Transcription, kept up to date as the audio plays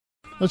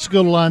Let's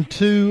go to line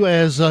two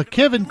as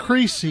Kevin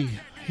Creasy.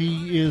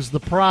 He is the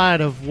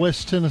pride of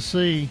West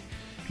Tennessee.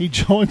 He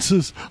joins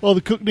us on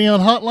the Cook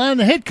Neon Hotline.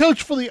 The head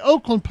coach for the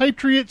Oakland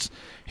Patriots.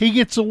 He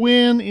gets a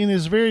win in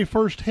his very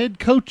first head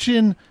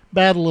coaching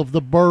battle of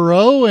the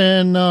Borough.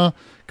 And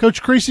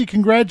Coach Creasy,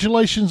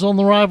 congratulations on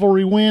the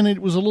rivalry win. It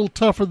was a little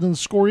tougher than the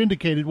score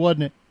indicated,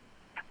 wasn't it?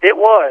 It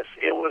was.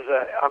 It was,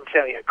 I'm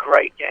telling you, a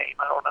great game.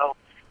 I don't know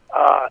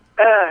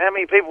how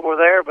many people were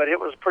there, but it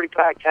was a pretty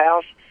packed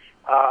house.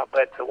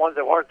 But the ones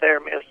that weren't there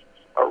missed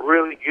a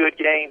really good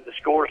game. The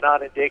score's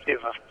not indicative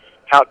of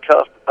how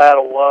tough the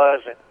battle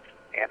was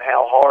and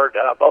how hard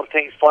both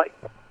teams played.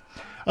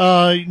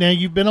 Now,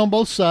 you've been on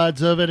both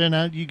sides of it,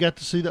 and you got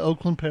to see the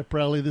Oakland pep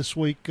rally this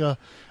week. Did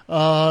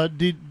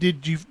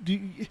you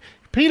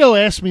Pito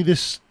asked me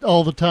this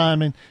all the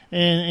time,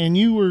 and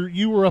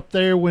you were up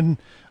there when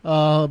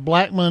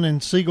Blackman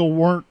and Siegel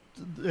weren't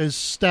as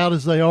stout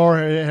as they are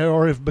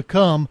or have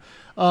become.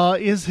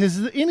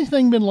 Has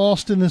anything been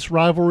lost in this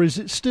rivalry? Is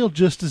it still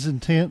just as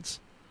intense?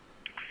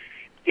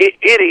 It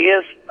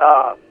is,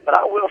 but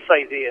I will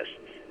say this.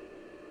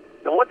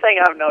 The one thing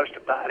I've noticed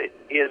about it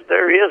is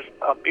there is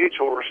a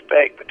mutual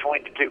respect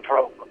between the two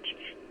programs,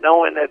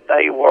 knowing that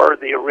they were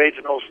the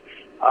originals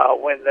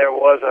when there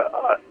was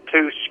a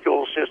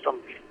two-school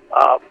system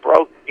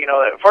broke. You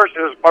know, at first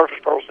it was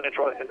Murfreesboro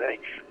Central, and they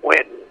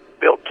went and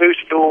built two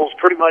schools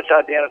pretty much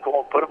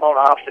identical and put them on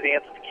opposite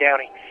ends of the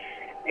county.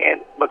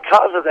 And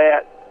because of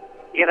that,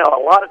 you know,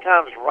 a lot of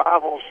times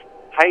rivals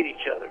hate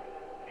each other.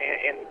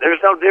 And there's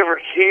no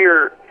difference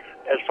here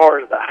as far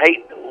as the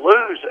hate to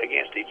lose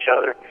against each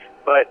other.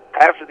 But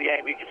after the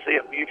game, you can see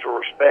a mutual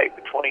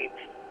respect between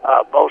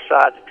both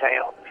sides of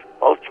town,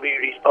 both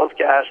communities, both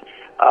guys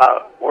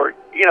were,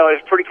 you know,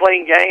 it's a pretty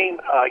clean game,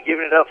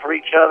 giving it up for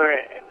each other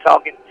and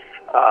talking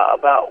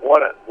about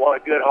what a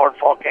good,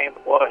 hard-fought game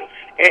it was.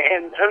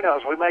 And who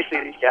knows, we may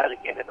see these guys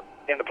again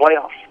in the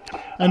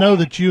playoffs. I know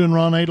that you and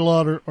Ron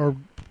Adelot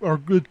are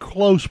good,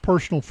 close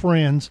personal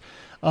friends.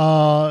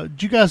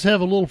 Did you guys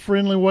have a little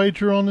friendly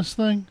wager on this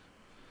thing?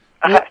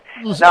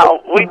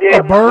 No, we did.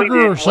 A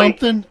burger or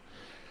something?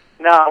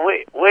 No,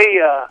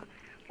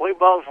 we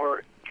both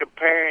were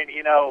comparing,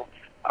 you know,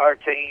 our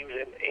teams,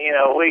 and you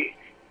know,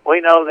 we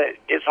know that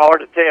it's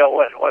hard to tell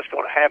what's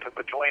going to happen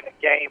between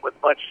a game with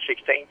a bunch of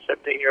 16,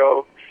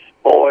 17-year-old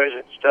boys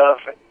and stuff.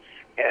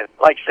 And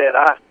like I said,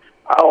 I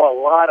owe a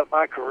lot of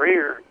my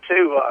career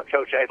to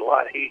Coach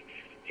Adelot. He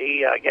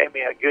gave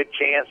me a good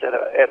chance at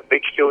a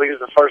big school. He was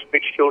the first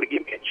big school to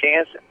give me a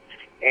chance,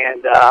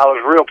 and I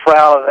was real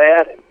proud of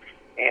that.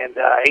 And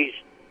he's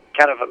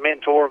kind of a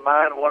mentor of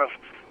mine, one of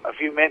a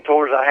few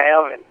mentors I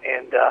have,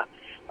 and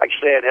like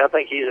I said, I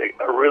think he's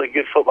a really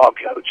good football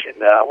coach. And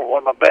one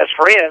of my best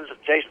friends,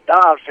 Jason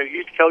Dobbs, who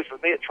used to coach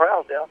with me at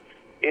Trousdale,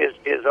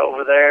 is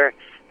over there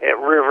at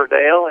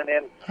Riverdale. And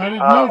then, I didn't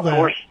know that. Of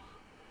course,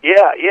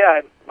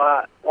 yeah,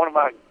 one of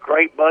my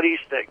great buddies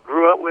that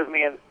grew up with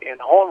me in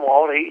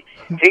Hornwald,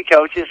 he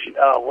coaches.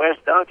 Wes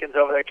Duncan's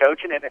over there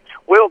coaching, and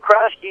Will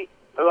Creasy,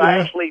 who I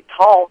actually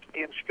taught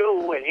in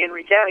school in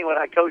Henry County when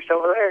I coached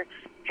over there,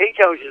 he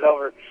coaches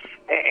over.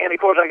 And of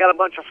course, I got a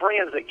bunch of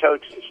friends that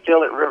coach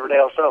still at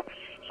Riverdale. So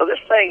this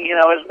thing, you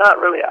know, is not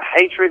really a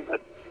hatred,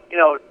 but you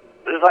know,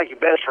 it's like your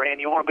best friend.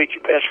 You want to beat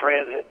your best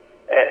friends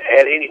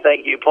at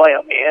anything you play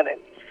them in,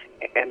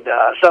 and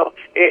so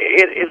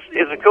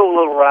it's a cool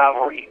little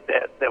rivalry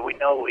that we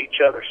know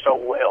each other so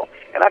well.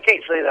 And I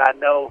can't say that I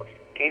know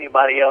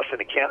anybody else in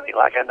the county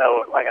like I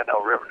know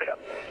Riverdale.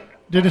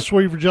 Dennis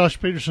Weaver, Josh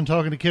Peterson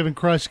talking to Kevin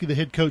Creasy, the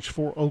head coach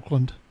for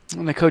Oakland.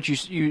 And the coach,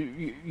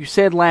 you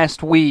said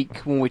last week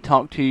when we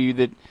talked to you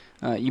that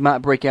you might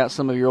break out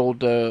some of your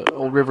old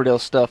Riverdale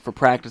stuff for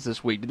practice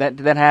this week. Did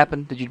that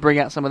happen? Did you bring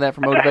out some of that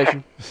for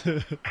motivation?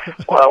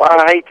 Well,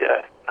 I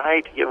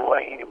hate to give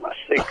away any of my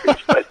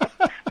secrets,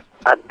 but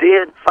I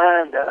did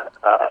find a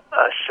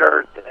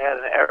shirt that had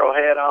an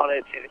arrowhead on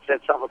it, and it said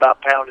something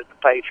about pounding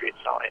the Patriots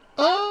on it.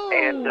 Oh.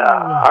 And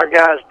our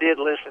guys did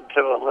listen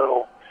to a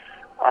little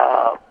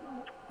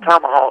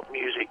tomahawk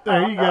music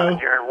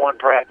during one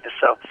practice,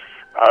 so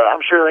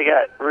I'm sure they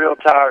got real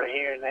tired of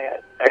hearing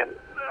that, and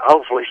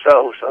hopefully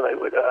so they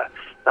would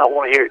not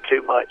want to hear it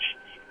too much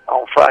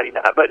on Friday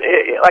night. But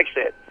like I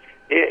said,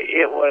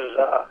 it was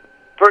a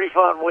pretty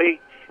fun week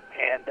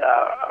and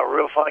a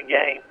real fun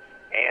game.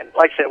 And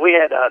like I said, we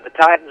had the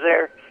Titans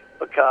there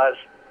because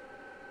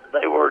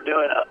they were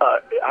doing a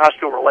high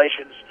school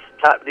relations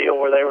type deal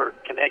where they were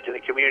connecting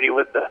the community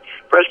with the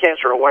breast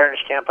cancer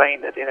awareness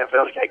campaign that the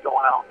NFL's got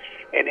going on.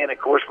 And then, of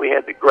course, we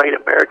had the Great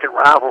American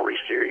Rivalry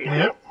Series.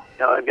 Yep.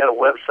 You know, they've got a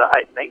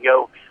website, and they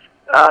go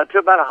to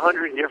about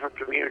 100 different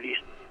communities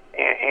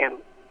and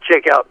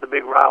check out the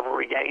big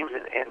rivalry games,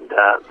 and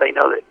they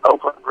know that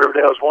Oakland and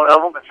Riverdale is one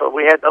of them, and so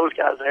we had those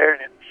guys there,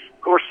 and then,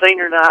 of course,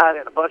 senior night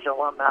and a bunch of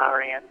alumni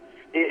are in.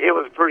 It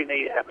was a pretty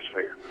neat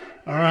atmosphere.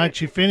 All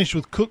right, you finished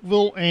with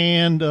Cookeville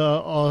and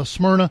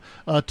Smyrna,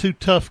 two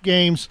tough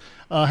games.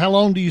 How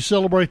long do you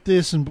celebrate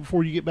this and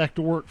before you get back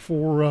to work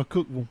for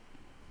Cookeville?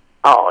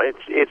 Oh,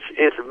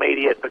 it's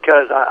immediate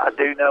because I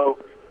do know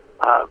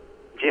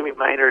Jimmy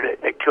Maynard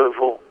at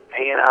Cookeville.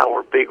 he and I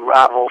were big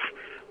rivals.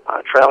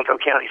 Tralco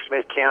County,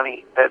 Smith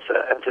County, that's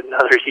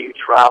another huge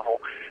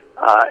rival,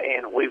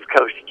 and we've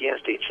coached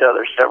against each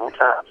other several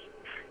times.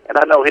 And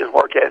I know his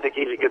work ethic.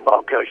 He's a good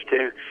ball coach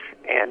too.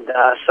 And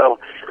so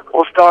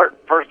we'll start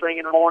first thing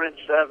in the morning,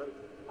 7.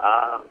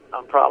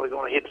 I'm probably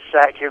going to hit the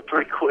sack here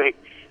pretty quick.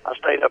 I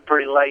stayed up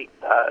pretty late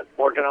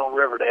working on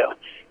Riverdale.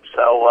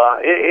 So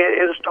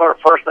it'll start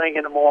first thing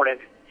in the morning.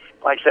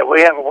 Like I said,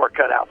 we have a work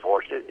cut out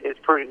for us. It's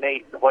pretty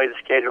neat the way the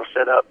schedule's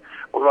set up.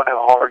 We're going to have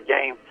a hard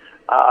game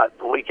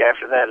the week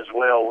after that as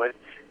well with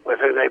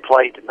who they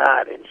play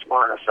tonight in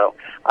Smyrna. So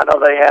I know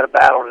they had a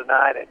battle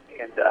tonight,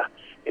 and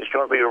it's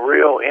going to be a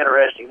real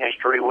interesting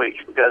next 3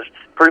 weeks because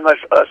pretty much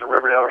us and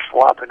Riverdale are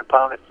swapping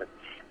opponents,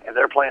 and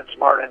they're playing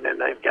Smyrna, and then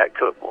they've got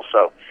Cookville.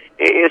 So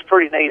it's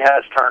pretty neat how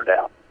it's turned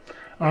out.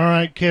 All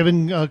right,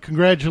 Kevin,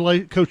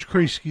 Coach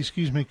Creasy,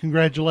 excuse me,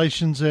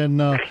 congratulations,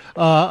 and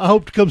I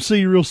hope to come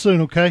see you real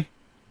soon, okay?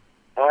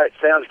 All right,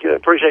 sounds good.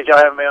 Appreciate y'all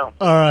having me on.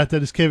 All right,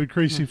 that is Kevin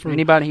Creasy. For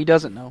anybody he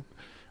doesn't know.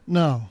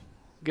 No.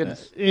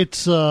 Goodness.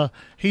 It's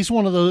he's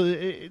one of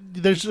the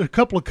there's a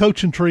couple of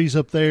coaching trees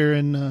up there,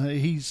 and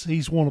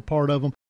he's one a part of them.